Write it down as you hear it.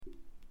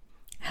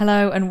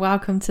Hello and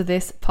welcome to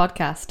this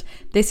podcast.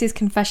 This is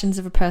Confessions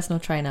of a Personal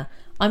Trainer.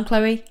 I'm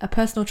Chloe, a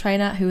personal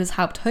trainer who has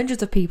helped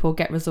hundreds of people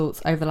get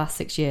results over the last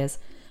 6 years.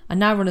 I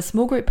now run a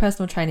small group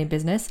personal training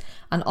business,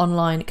 an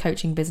online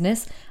coaching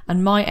business,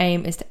 and my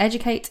aim is to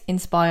educate,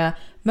 inspire,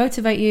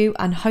 motivate you,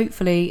 and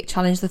hopefully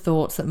challenge the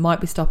thoughts that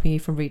might be stopping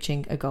you from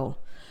reaching a goal.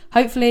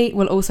 Hopefully,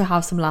 we'll also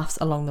have some laughs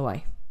along the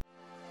way.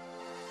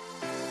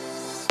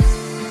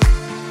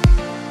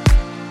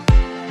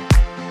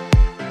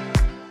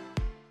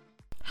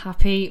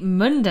 Happy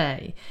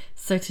Monday.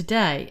 So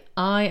today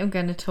I am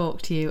going to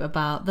talk to you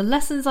about the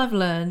lessons I've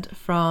learned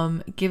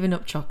from giving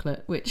up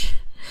chocolate, which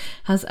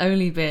has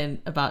only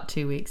been about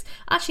 2 weeks.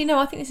 Actually, no,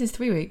 I think this is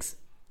 3 weeks.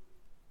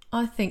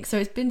 I think so.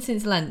 It's been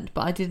since Lent,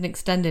 but I did an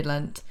extended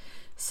Lent.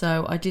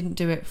 So I didn't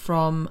do it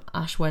from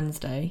Ash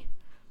Wednesday.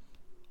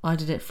 I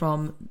did it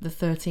from the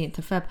 13th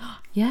of Feb.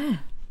 Yeah.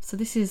 So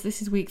this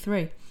is week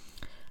 3.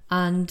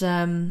 And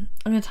I'm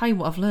going to tell you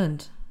what I've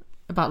learned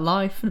about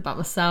life and about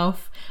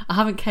myself. I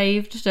haven't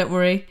caved, don't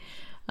worry.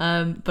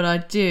 But I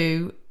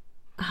do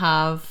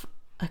have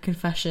a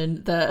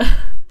confession that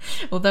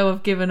although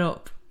I've given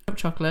up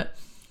chocolate,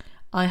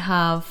 I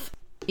have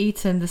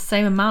eaten the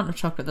same amount of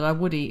chocolate that I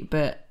would eat,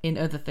 but in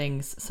other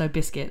things, so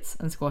biscuits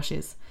and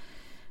squashes.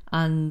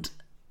 And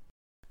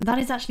that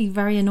is actually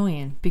very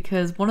annoying,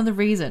 because one of the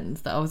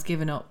reasons that I was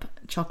giving up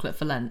chocolate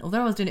for Lent,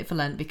 although I was doing it for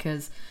Lent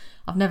because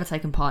I've never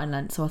taken part in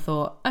Lent, so I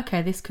thought,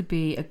 okay, this could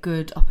be a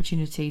good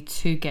opportunity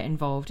to get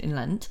involved in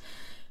Lent.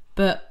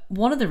 But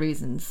one of the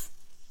reasons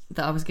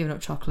that I was giving up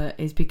chocolate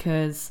is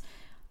because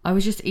I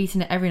was just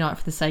eating it every night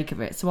for the sake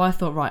of it. So I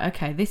thought, right,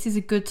 okay, this is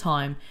a good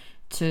time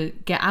to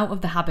get out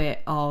of the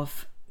habit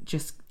of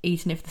just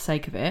eating it for the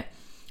sake of it,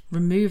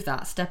 remove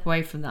that, step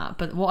away from that.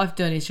 But what I've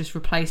done is just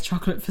replace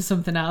chocolate for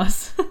something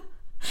else.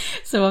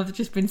 So I've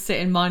just been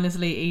sitting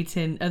mindlessly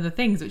eating other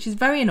things, which is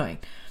very annoying.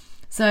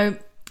 So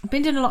I've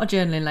been doing a lot of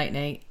journaling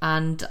lately,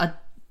 and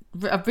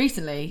I've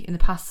recently, in the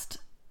past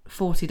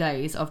 40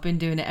 days, I've been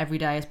doing it every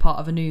day as part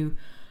of a new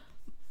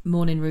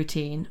morning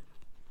routine.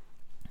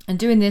 And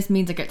doing this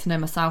means I get to know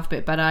myself a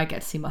bit better. I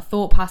get to see my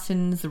thought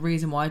patterns, the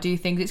reason why I do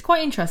things. It's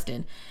quite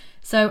interesting.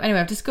 So anyway,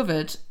 I've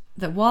discovered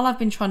that while I've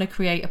been trying to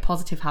create a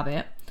positive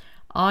habit,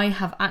 I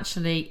have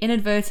actually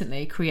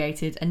inadvertently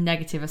created a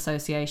negative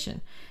association.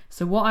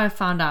 So what I have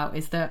found out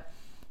is that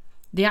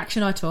the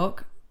action I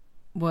took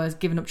was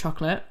giving up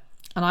chocolate,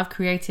 and I've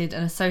created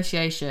an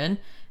association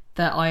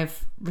that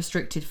I've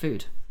restricted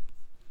food.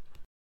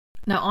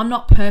 Now, I'm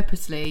not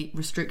purposely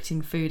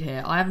restricting food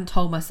here. I haven't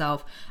told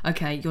myself,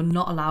 okay, you're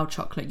not allowed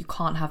chocolate, you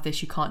can't have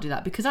this, you can't do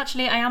that. Because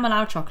actually, I am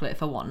allowed chocolate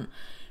if I want,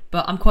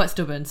 but I'm quite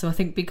stubborn. So I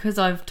think because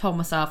I've told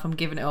myself I'm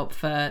giving it up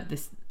for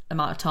this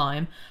amount of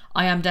time,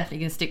 I am definitely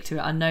going to stick to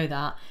it. I know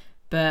that.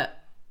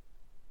 But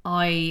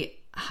I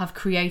have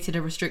created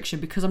a restriction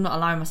because I'm not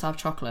allowing myself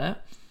chocolate,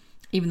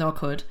 even though I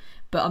could,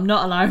 but I'm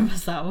not allowing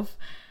myself.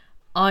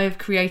 I've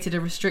created a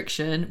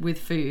restriction with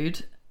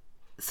food.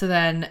 So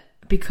then,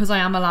 because I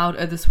am allowed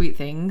other sweet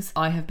things,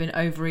 I have been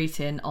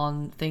overeating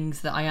on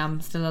things that I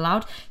am still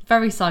allowed.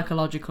 Very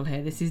psychological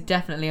here. This is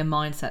definitely a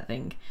mindset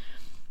thing.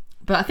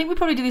 But I think we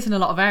probably do this in a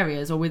lot of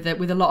areas, or with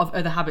a lot of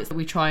other habits that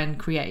we try and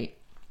create.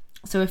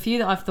 So a few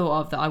that I've thought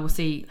of that I will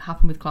see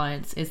happen with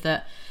clients is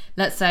that,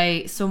 let's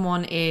say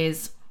someone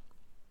is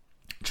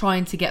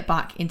trying to get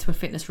back into a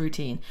fitness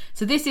routine.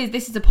 So this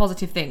is a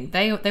positive thing.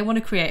 They want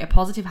to create a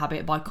positive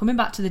habit by coming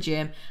back to the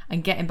gym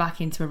and getting back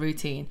into a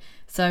routine.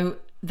 So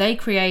they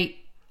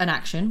create an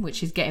action,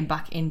 which is getting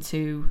back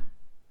into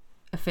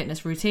a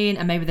fitness routine,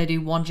 and maybe they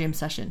do one gym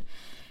session.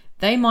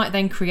 They might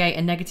then create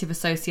a negative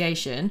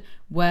association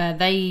where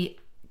they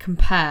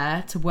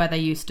compare to where they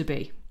used to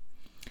be.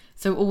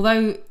 So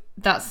although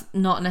that's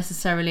not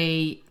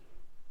necessarily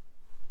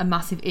a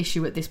massive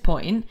issue at this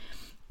point,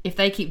 if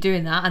they keep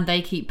doing that and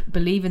they keep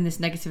believing this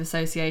negative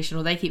association,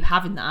 or they keep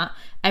having that,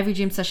 every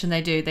gym session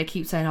they do, they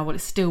keep saying, oh, well, it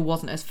still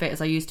wasn't as fit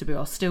as I used to be,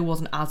 or still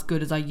wasn't as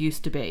good as I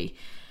used to be.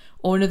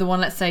 Or another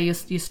one, let's say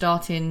you're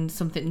starting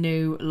something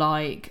new,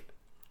 like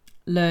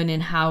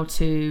learning how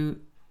to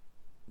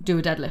do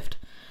a deadlift.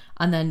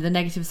 And then the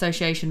negative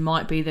association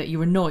might be that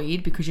you're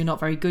annoyed because you're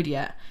not very good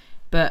yet.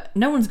 But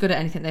no one's good at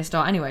anything they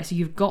start anyway, so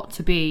you've got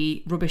to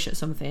be rubbish at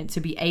something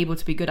to be able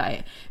to be good at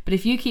it. But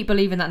if you keep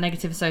believing that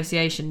negative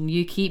association,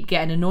 you keep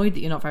getting annoyed that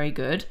you're not very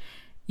good,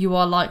 you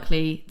are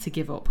likely to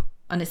give up.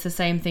 And it's the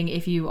same thing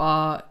if you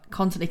are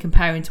constantly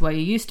comparing to where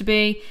you used to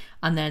be,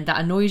 and then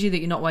that annoys you that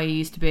you're not where you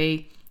used to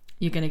be,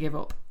 you're going to give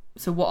up.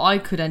 So what I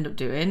could end up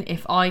doing,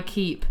 if I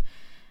keep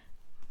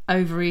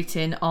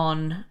overeating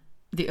on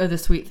the other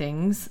sweet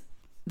things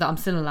that I'm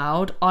still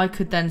allowed, I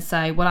could then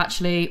say, well,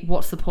 actually,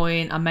 what's the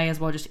point? I may as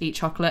well just eat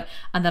chocolate.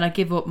 And then I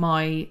give up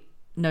my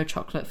no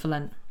chocolate for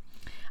Lent.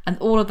 And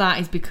all of that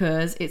is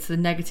because it's the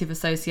negative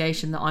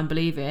association that I'm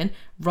believing,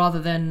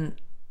 rather than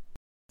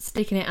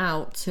sticking it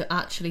out to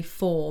actually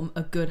form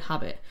a good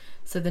habit.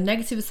 So the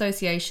negative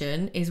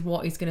association is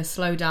what is going to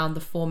slow down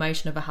the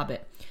formation of a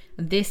habit.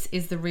 And this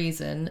is the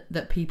reason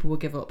that people will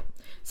give up.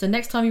 So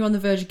next time you're on the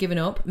verge of giving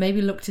up, maybe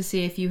look to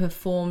see if you have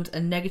formed a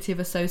negative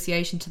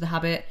association to the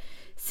habit.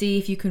 see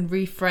if you can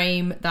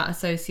reframe that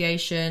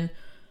association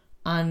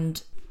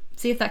and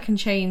see if that can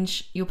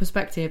change your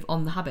perspective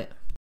on the habit.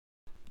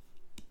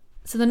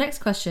 So the next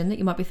question that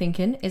you might be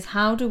thinking is,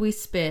 how do we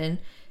spin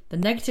the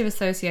negative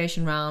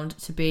association round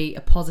to be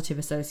a positive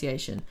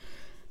association?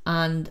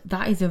 And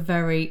that is a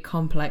very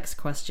complex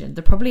question.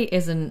 There probably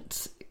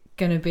isn't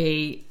going to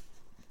be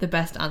the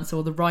best answer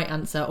or the right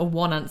answer or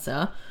one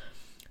answer.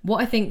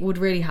 What I think would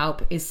really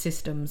help is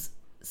systems.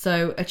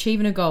 So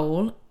achieving a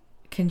goal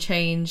can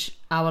change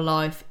our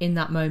life in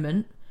that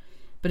moment.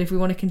 But if we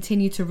want to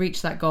continue to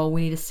reach that goal,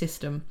 we need a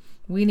system.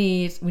 We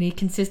need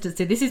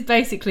consistency. This is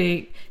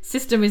basically,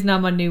 system is now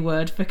my new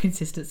word for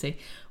consistency.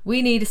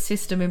 We need a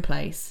system in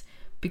place,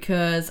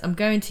 because I'm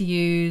going to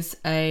use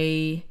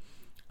a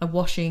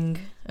washing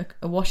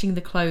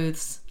the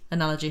clothes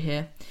analogy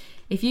here.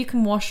 If you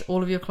can wash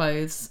all of your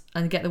clothes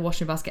and get the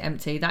washing basket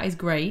empty, that is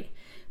great.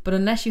 But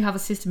unless you have a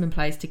system in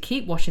place to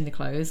keep washing the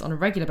clothes on a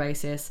regular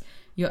basis,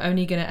 you're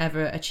only going to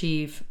ever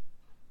achieve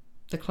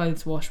the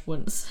clothes wash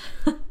once.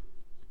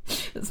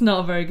 That's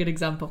not a very good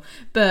example,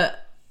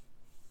 but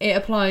it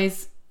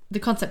applies. The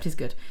concept is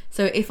good.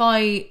 So if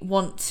I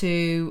want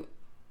to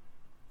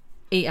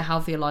eat a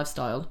healthier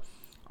lifestyle,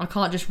 I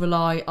can't just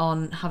rely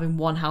on having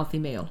one healthy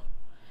meal.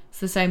 It's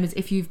the same as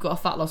if you've got a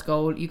fat loss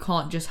goal. You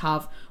can't just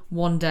have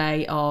one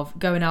day of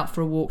going out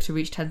for a walk to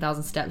reach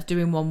 10,000 steps,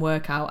 doing one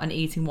workout and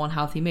eating one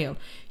healthy meal.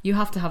 You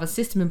have to have a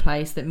system in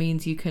place that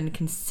means you can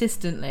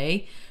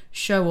consistently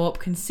show up,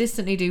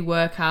 consistently do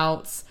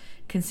workouts,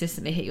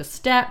 consistently hit your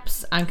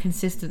steps, and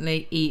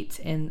consistently eat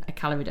in a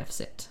calorie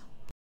deficit.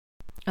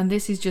 And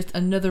this is just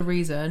another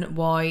reason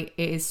why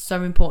it is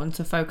so important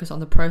to focus on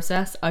the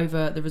process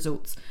over the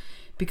results.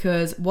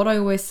 Because what I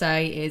always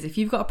say is, if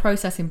you've got a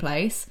process in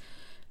place,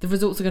 the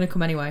results are going to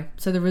come anyway.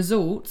 So the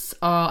results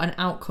are an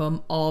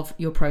outcome of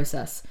your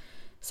process.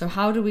 So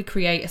how do we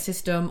create a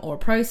system or a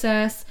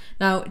process?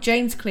 Now,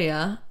 James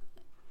Clear,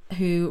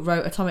 who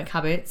wrote Atomic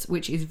Habits,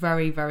 which is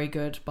very, very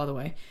good, by the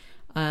way.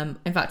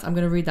 In fact, I'm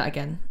going to read that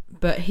again.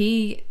 But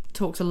he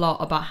talks a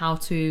lot about how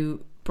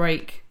to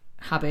break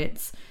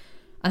habits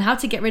and how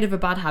to get rid of a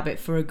bad habit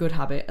for a good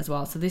habit as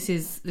well. So this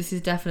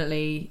is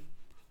definitely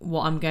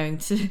what I'm going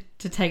to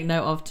take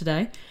note of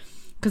today,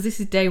 because this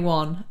is day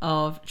one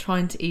of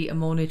trying to eat a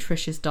more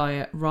nutritious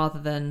diet rather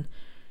than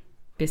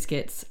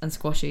biscuits and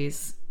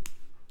squashies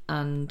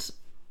and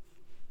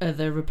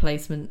other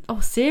replacement. Oh,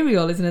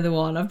 cereal is another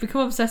one. I've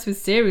become obsessed with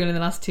cereal in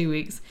the last 2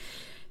 weeks.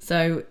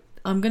 So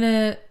I'm going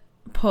to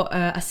put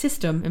a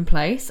system in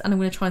place, and I'm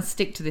going to try and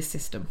stick to this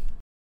system.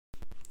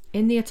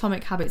 In the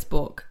Atomic Habits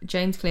book,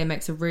 James Clear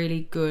makes a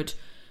really good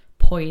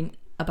point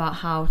about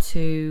how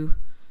to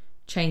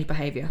change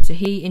behaviour. So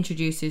he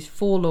introduces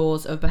 4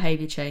 laws of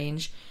behaviour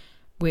change,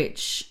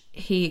 which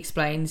he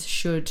explains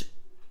should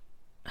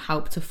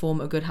help to form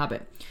a good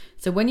habit.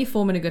 So when you're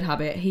forming a good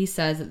habit, he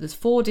says that there's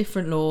 4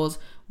 different laws.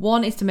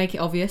 1 is to make it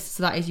obvious,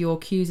 so that is your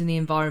cues in the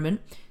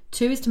environment.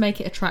 2 is to make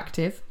it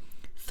attractive.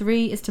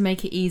 3 is to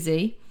make it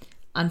easy.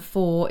 And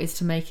 4 is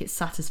to make it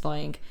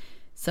satisfying.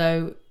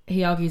 So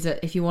he argues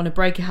that if you want to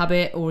break a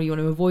habit or you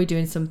want to avoid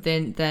doing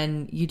something,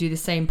 then you do the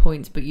same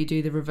points, but you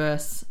do the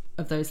reverse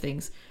of those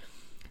things.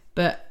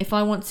 But if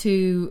I want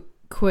to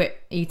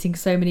quit eating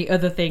so many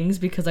other things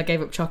because I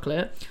gave up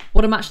chocolate,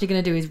 what I'm actually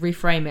going to do is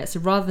reframe it. So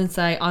rather than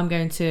say I'm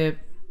going to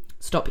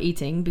stop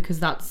eating, because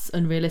that's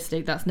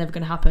unrealistic, that's never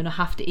going to happen, I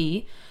have to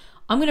eat,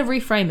 I'm going to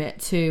reframe it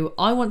to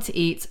I want to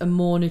eat a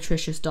more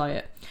nutritious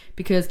diet.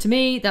 Because to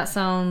me, that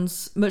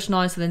sounds much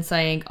nicer than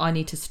saying I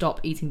need to stop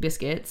eating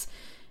biscuits.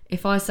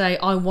 If I say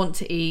I want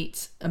to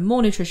eat a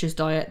more nutritious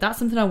diet, that's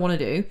something I want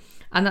to do.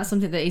 And that's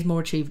something that is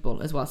more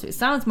achievable as well. So it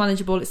sounds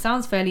manageable. It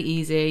sounds fairly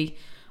easy.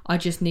 I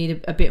just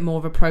need a bit more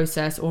of a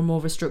process or more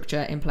of a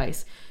structure in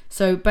place.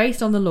 So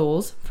based on the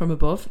laws from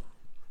above,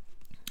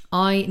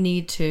 I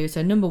need to,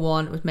 so number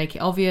 1 was make it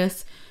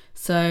obvious.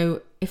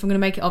 So if I'm going to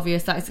make it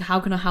obvious, that is how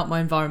can I help my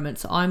environment?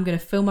 So I'm going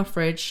to fill my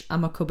fridge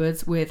and my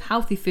cupboards with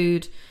healthy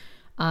food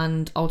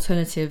and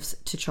alternatives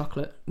to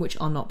chocolate, which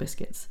are not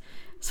biscuits.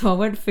 So I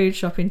went food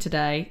shopping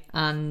today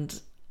and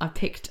I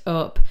picked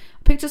up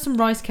some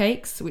rice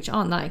cakes, which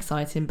aren't that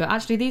exciting, but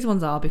actually these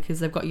ones are, because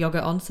they've got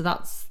yogurt on, so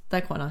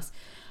they're quite nice.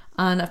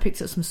 And I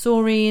picked up some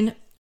saurine,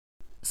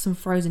 some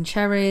frozen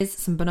cherries,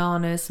 some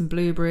bananas, some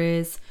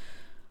blueberries.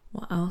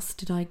 What else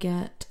did I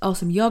get? Oh,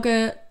 some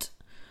yogurt.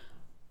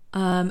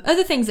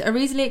 Other things that are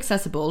easily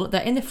accessible.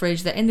 They're in the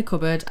fridge, they're in the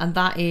cupboard, and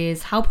that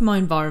is helping my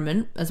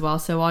environment as well.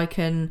 So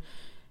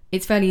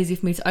it's fairly easy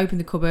for me to open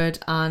the cupboard,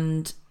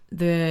 and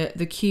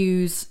the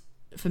cues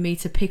for me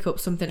to pick up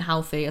something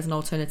healthy as an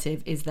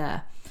alternative is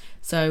there.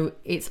 So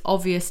it's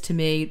obvious to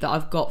me that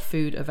I've got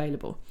food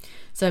available.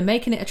 So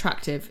making it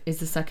attractive is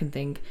the second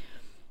thing.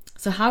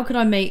 So how could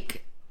I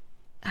make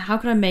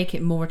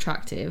it more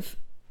attractive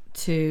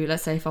to,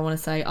 let's say if I want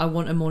to say I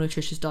want a more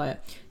nutritious diet.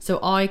 So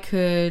I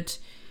could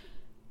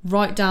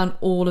write down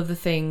all of the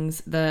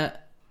things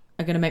that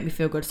are going to make me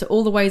feel good. So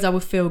all the ways I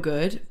would feel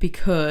good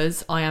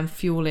because I am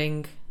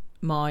fueling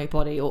my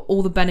body, or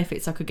all the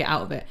benefits I could get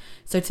out of it.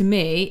 So to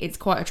me, it's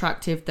quite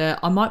attractive that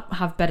I might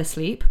have better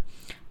sleep.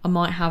 I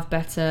might have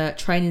better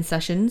training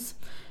sessions.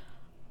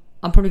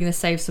 I'm probably going to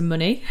save some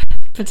money,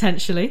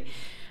 potentially.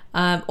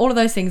 All of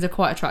those things are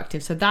quite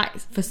attractive. So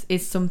that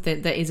is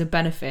something that is a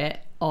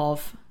benefit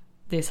of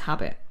this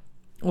habit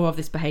or of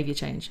this behaviour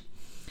change.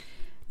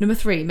 Number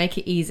 3, make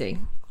it easy.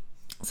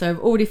 So I've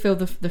already filled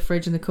the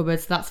fridge and the cupboard,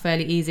 so that's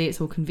fairly easy.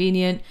 It's all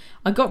convenient.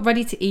 I got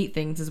ready to eat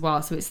things as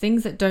well. So it's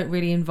things that don't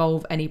really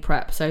involve any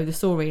prep. So the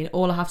saurine,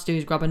 all I have to do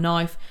is grab a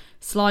knife,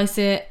 slice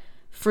it.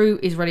 Fruit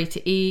is ready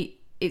to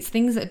eat. It's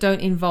things that don't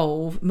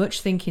involve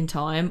much thinking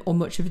time or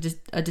much of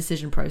a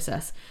decision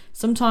process.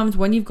 Sometimes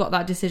when you've got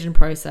that decision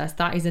process,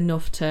 that is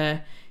enough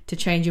to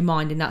change your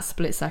mind in that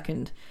split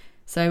second.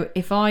 So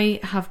if I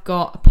have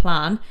got a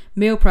plan,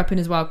 meal prepping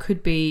as well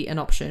could be an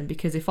option,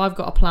 because if I've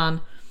got a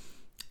plan,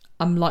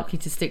 I'm likely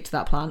to stick to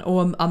that plan,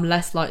 or I'm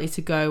less likely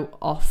to go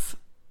off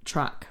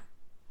track.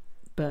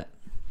 But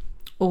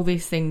all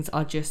these things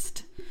are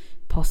just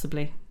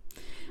possibly.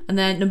 And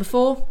then number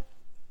 4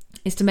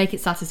 is to make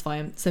it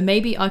satisfying. So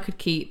maybe I could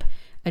keep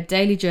a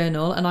daily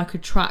journal and I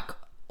could track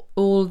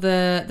all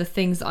the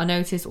things that I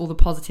notice, all the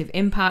positive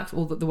impacts,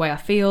 all the way I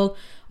feel.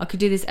 I could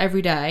do this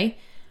every day,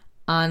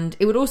 and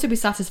it would also be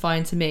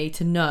satisfying to me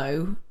to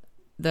know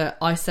that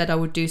I said I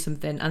would do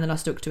something and then I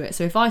stuck to it.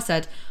 So if I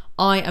said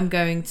I am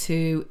going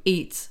to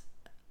eat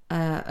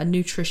a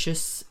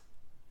nutritious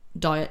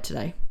diet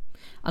today,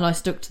 and I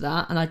stuck to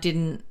that and I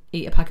didn't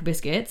eat a pack of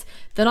biscuits,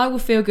 then I will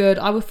feel good.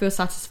 I will feel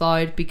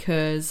satisfied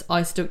because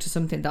I stuck to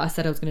something that I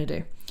said I was going to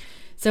do.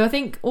 So I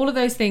think all of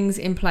those things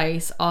in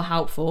place are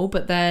helpful,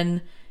 but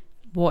then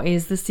what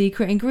is the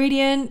secret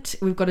ingredient?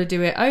 We've got to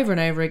do it over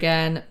and over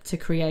again to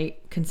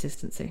create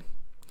consistency.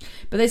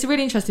 But it's a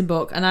really interesting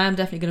book, and I am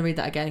definitely going to read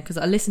that again because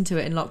I listened to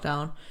it in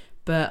lockdown,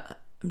 but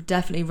I'm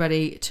definitely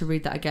ready to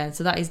read that again.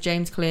 So that is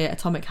James Clear,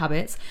 Atomic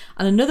Habits.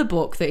 And another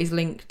book that is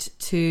linked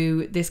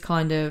to this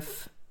kind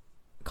of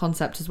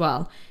concept as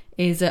well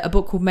is a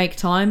book called Make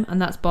Time,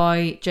 and that's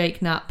by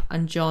Jake Knapp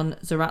and John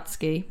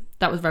Zeratsky.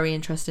 That was very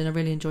interesting. I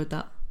really enjoyed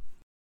that.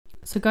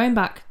 So going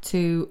back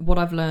to what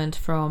I've learned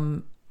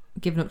from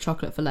giving up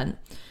chocolate for Lent,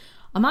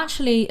 I'm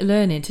actually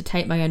learning to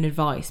take my own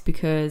advice,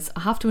 because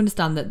I have to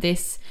understand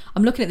that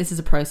I'm looking at this as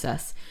a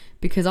process,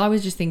 because I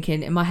was just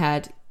thinking in my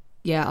head,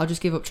 yeah, I'll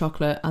just give up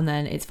chocolate and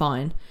then it's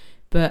fine.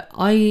 But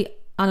I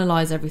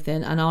analyse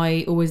everything and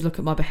I always look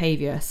at my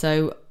behaviour.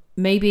 So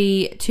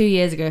maybe 2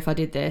 years ago, if I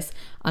did this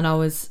and I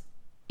was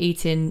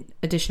eating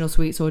additional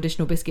sweets or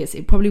additional biscuits,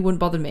 it probably wouldn't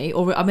bother me,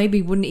 or I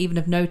maybe wouldn't even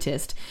have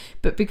noticed.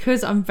 But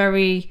because I'm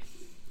very,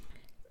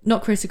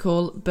 not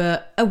critical,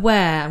 but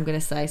aware, I'm going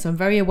to say, so I'm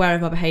very aware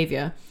of my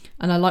behaviour,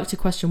 and I like to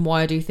question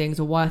why I do things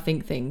or why I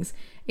think things,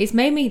 it's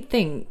made me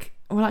think,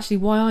 well, actually,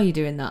 why are you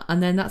doing that?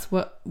 And then that's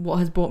what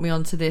has brought me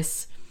onto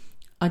this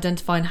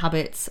identifying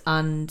habits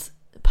and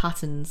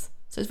patterns.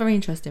 So it's very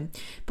interesting.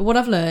 But what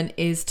I've learned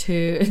is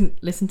to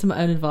listen to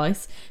my own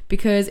advice,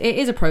 because it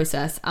is a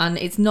process and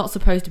it's not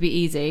supposed to be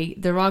easy.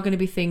 There are going to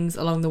be things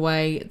along the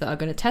way that are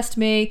going to test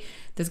me.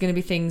 There's going to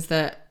be things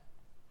that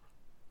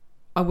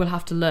I will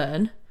have to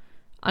learn,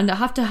 and I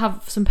have to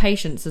have some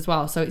patience as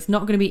well. So it's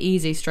not going to be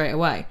easy straight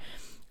away.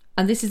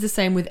 And this is the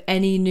same with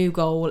any new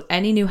goal,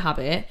 any new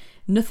habit.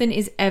 Nothing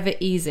is ever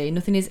easy.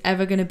 Nothing is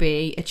ever going to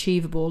be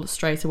achievable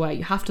straight away.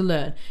 You have to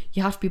learn.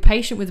 You have to be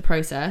patient with the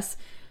process.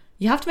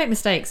 You have to make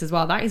mistakes as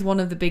well. That is one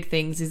of the big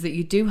things, is that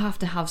you do have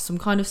to have some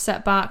kind of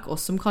setback or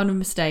some kind of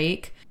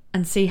mistake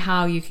and see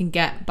how you can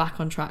get back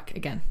on track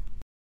again.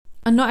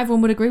 And not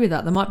everyone would agree with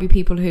that. There might be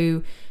people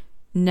who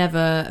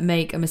never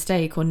make a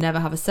mistake or never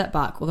have a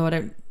setback, although I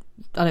don't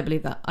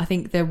believe that. I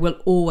think there will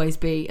always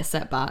be a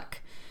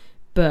setback,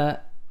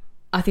 but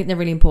I think they're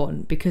really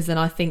important, because then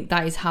I think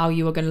that is how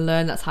you are going to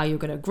learn, that's how you're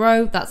going to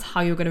grow, that's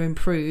how you're going to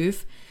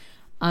improve.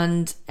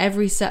 And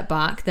every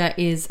setback, there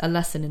is a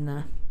lesson in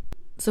there.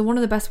 So one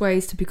of the best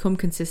ways to become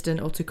consistent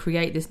or to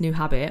create this new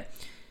habit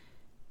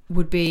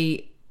would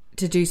be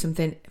to do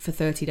something for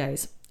 30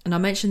 days. And I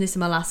mentioned this in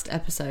my last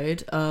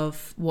episode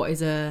of what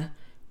is a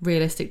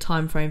realistic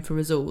time frame for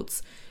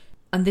results.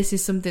 And this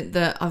is something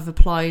that I've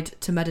applied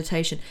to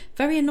meditation.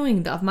 Very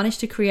annoying that I've managed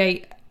to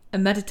create a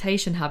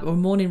meditation habit or a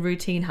morning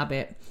routine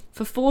habit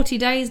for 40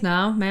 days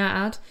now, may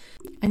I add.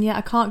 And yet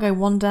I can't go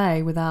one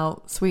day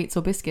without sweets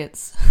or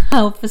biscuits.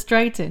 How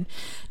frustrating.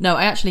 No,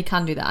 I actually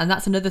can do that. And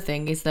that's another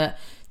thing, is that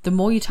the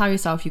more you tell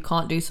yourself you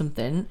can't do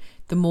something,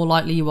 the more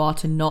likely you are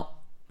to not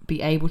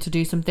be able to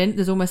do something.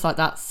 There's almost like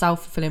that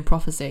self-fulfilling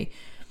prophecy.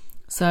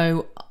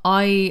 So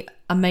I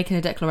am making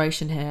a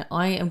declaration here.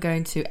 I am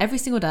going to, every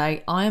single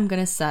day, I am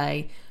going to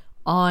say,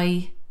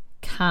 I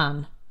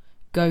can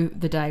go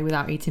the day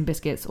without eating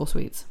biscuits or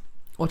sweets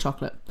or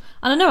chocolate.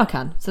 And I know I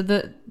can. So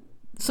that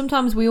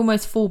sometimes we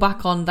almost fall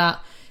back on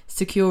that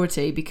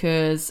security,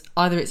 because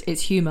either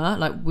it's humour,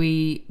 like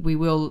we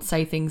will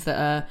say things that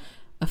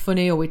are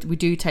funny, or we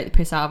do take the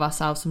piss out of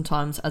ourselves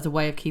sometimes as a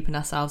way of keeping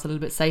ourselves a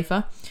little bit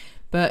safer.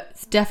 But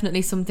it's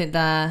definitely something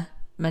there.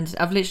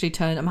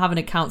 I'm having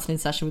a counselling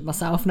session with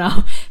myself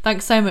now.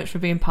 Thanks so much for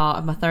being part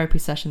of my therapy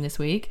session this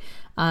week,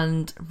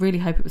 and really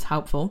hope it was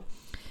helpful.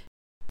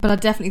 But I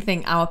definitely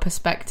think our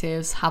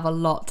perspectives have a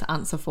lot to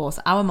answer for.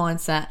 So our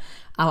mindset,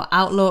 our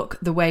outlook,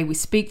 the way we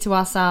speak to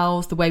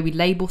ourselves, the way we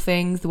label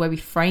things, the way we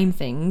frame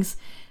things.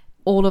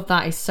 All of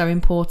that is so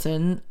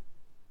important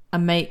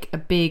and make a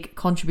big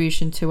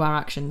contribution to our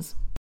actions.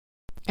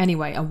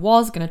 Anyway, I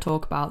was going to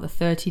talk about the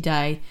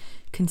 30-day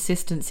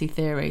consistency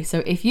theory.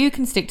 So if you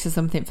can stick to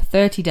something for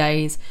 30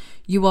 days,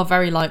 you are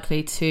very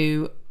likely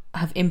to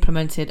have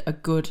implemented a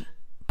good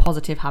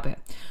positive habit,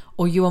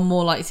 or you are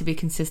more likely to be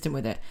consistent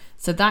with it.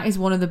 So that is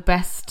one of the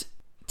best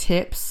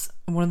tips,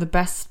 one of the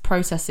best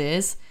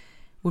processes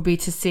would be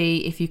to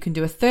see if you can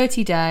do a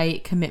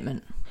 30-day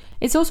commitment.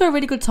 It's also a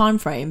really good time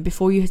frame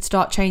before you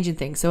start changing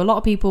things. So a lot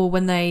of people,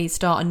 when they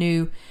start a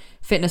new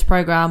fitness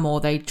program or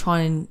they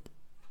try and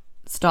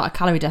start a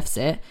calorie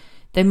deficit,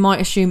 they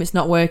might assume it's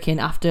not working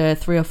after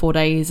 3 or 4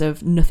 days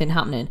of nothing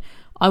happening.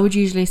 I would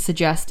usually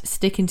suggest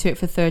sticking to it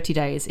for 30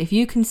 days. If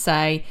you can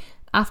say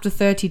after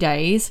 30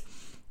 days,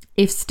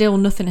 if still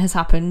nothing has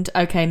happened,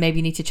 okay, maybe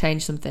you need to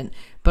change something.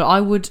 But I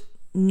would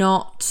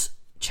not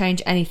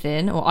change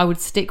anything, or I would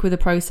stick with the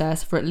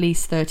process for at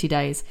least 30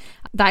 days.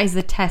 That is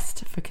the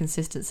test for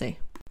consistency.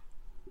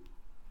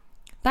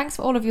 Thanks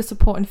for all of your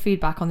support and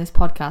feedback on this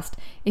podcast.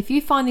 If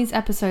you find these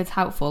episodes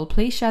helpful,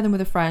 please share them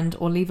with a friend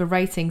or leave a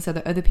rating so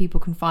that other people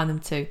can find them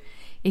too.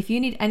 If you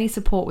need any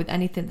support with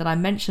anything that I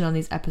mention on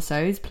these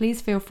episodes,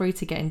 please feel free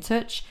to get in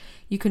touch.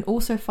 You can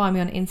also find me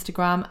on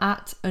Instagram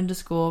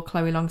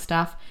 @_Chloe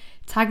Longstaff.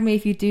 Tag me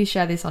if you do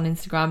share this on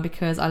Instagram,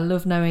 because I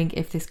love knowing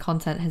if this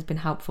content has been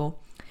helpful.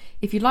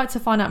 If you'd like to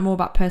find out more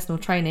about personal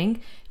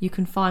training, you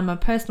can find my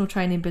personal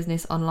training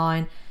business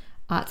online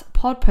at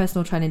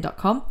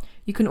podpersonaltraining.com.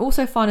 You can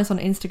also find us on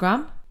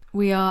Instagram.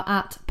 We are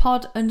at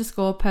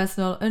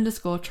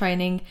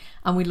pod_personal_training,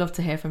 and we'd love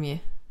to hear from you.